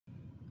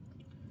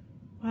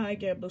How I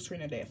get a blue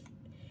screen of death?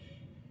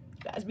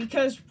 That's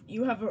because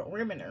you have a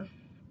Rayman Error.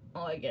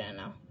 Oh, I get it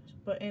now.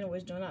 But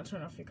anyways, do not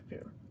turn off your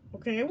computer.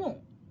 Okay, I won't.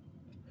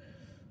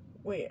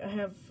 Wait, I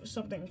have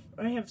something.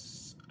 I have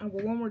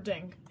one more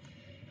thing.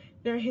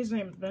 His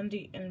name is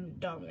Bendy and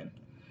Dogman.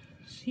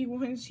 He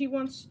wants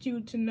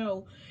you to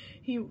know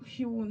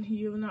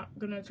you're not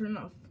gonna turn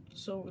off.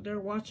 So they're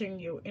watching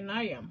you, and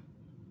I am.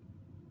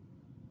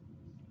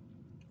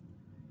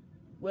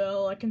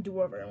 Well, I can do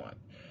whatever I want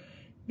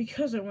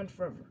because I went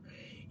forever.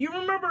 You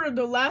remember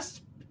the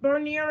last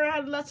Barney error I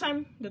had last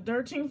time, the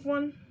 13th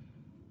one?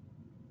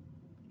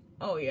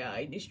 Oh yeah,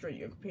 I destroyed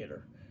your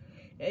computer.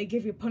 I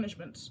gave you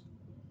punishments.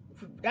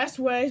 That's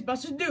what I was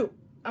about to do.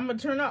 I'm gonna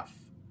turn off.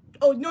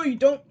 Oh no, you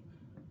don't.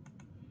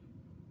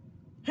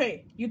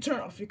 Hey, you turn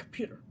off your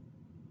computer.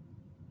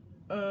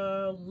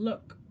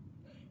 Look,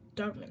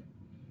 Dogman,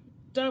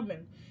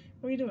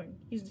 what are you doing?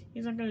 He's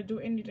not gonna do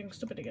anything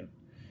stupid again.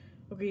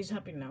 Okay, he's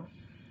happy now.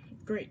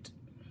 Great.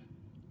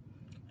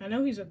 I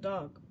know he's a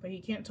dog, but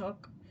he can't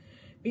talk.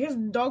 Because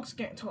dogs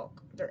can't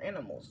talk. They're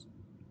animals.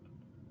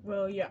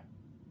 Well, yeah.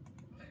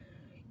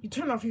 You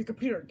turn off your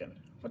computer again.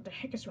 What the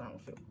heck is wrong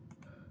with you?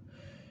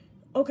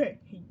 Okay.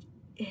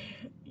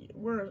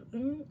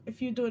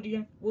 If you do it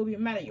again, we'll be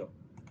mad at you.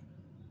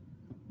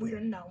 We're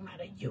now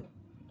mad at you.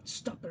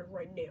 Stop it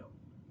right now.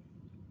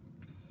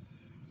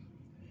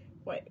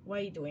 Why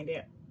are you doing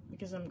that?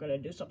 Because I'm gonna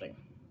do something.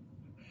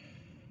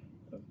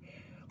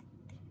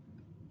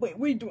 Wait,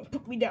 what are you doing?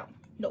 Put me down.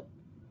 No.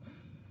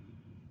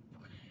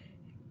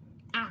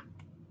 Ah.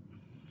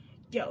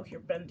 Get out here,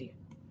 Bendy.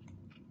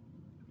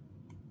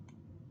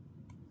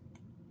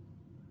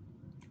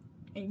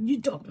 And you,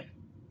 Dogman.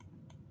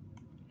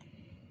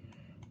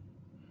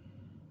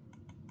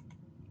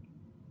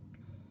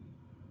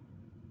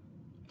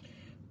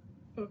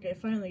 Okay,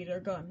 finally they're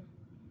gone.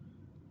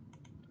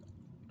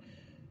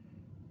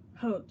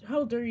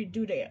 How dare you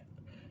do that?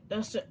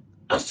 That's it.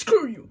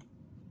 Screw you.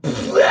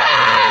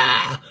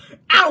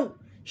 Ow!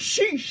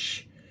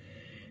 Sheesh!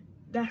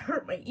 That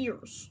hurt my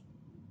ears.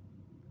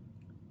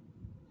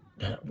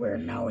 We're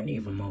now in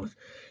evil mode.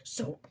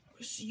 So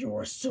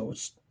you're so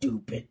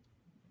stupid.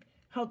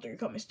 How dare you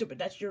call me stupid?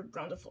 That's your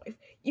ground of life.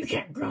 You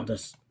can't ground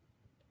us.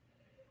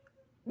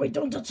 Wait,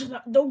 don't touch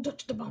that. Don't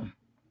touch the bomb.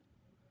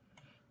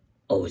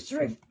 Oh, it's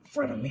right in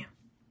front of me.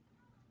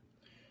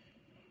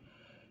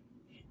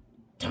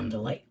 Time to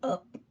light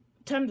up.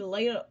 Time to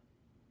light up.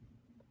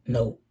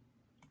 No.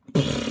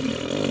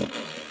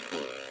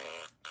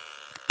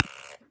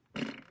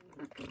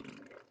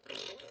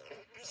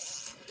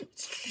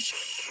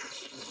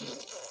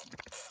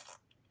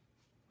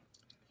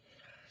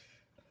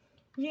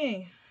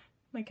 Yay,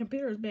 my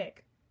computer is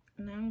back.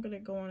 Now I'm gonna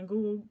go on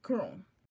Google Chrome.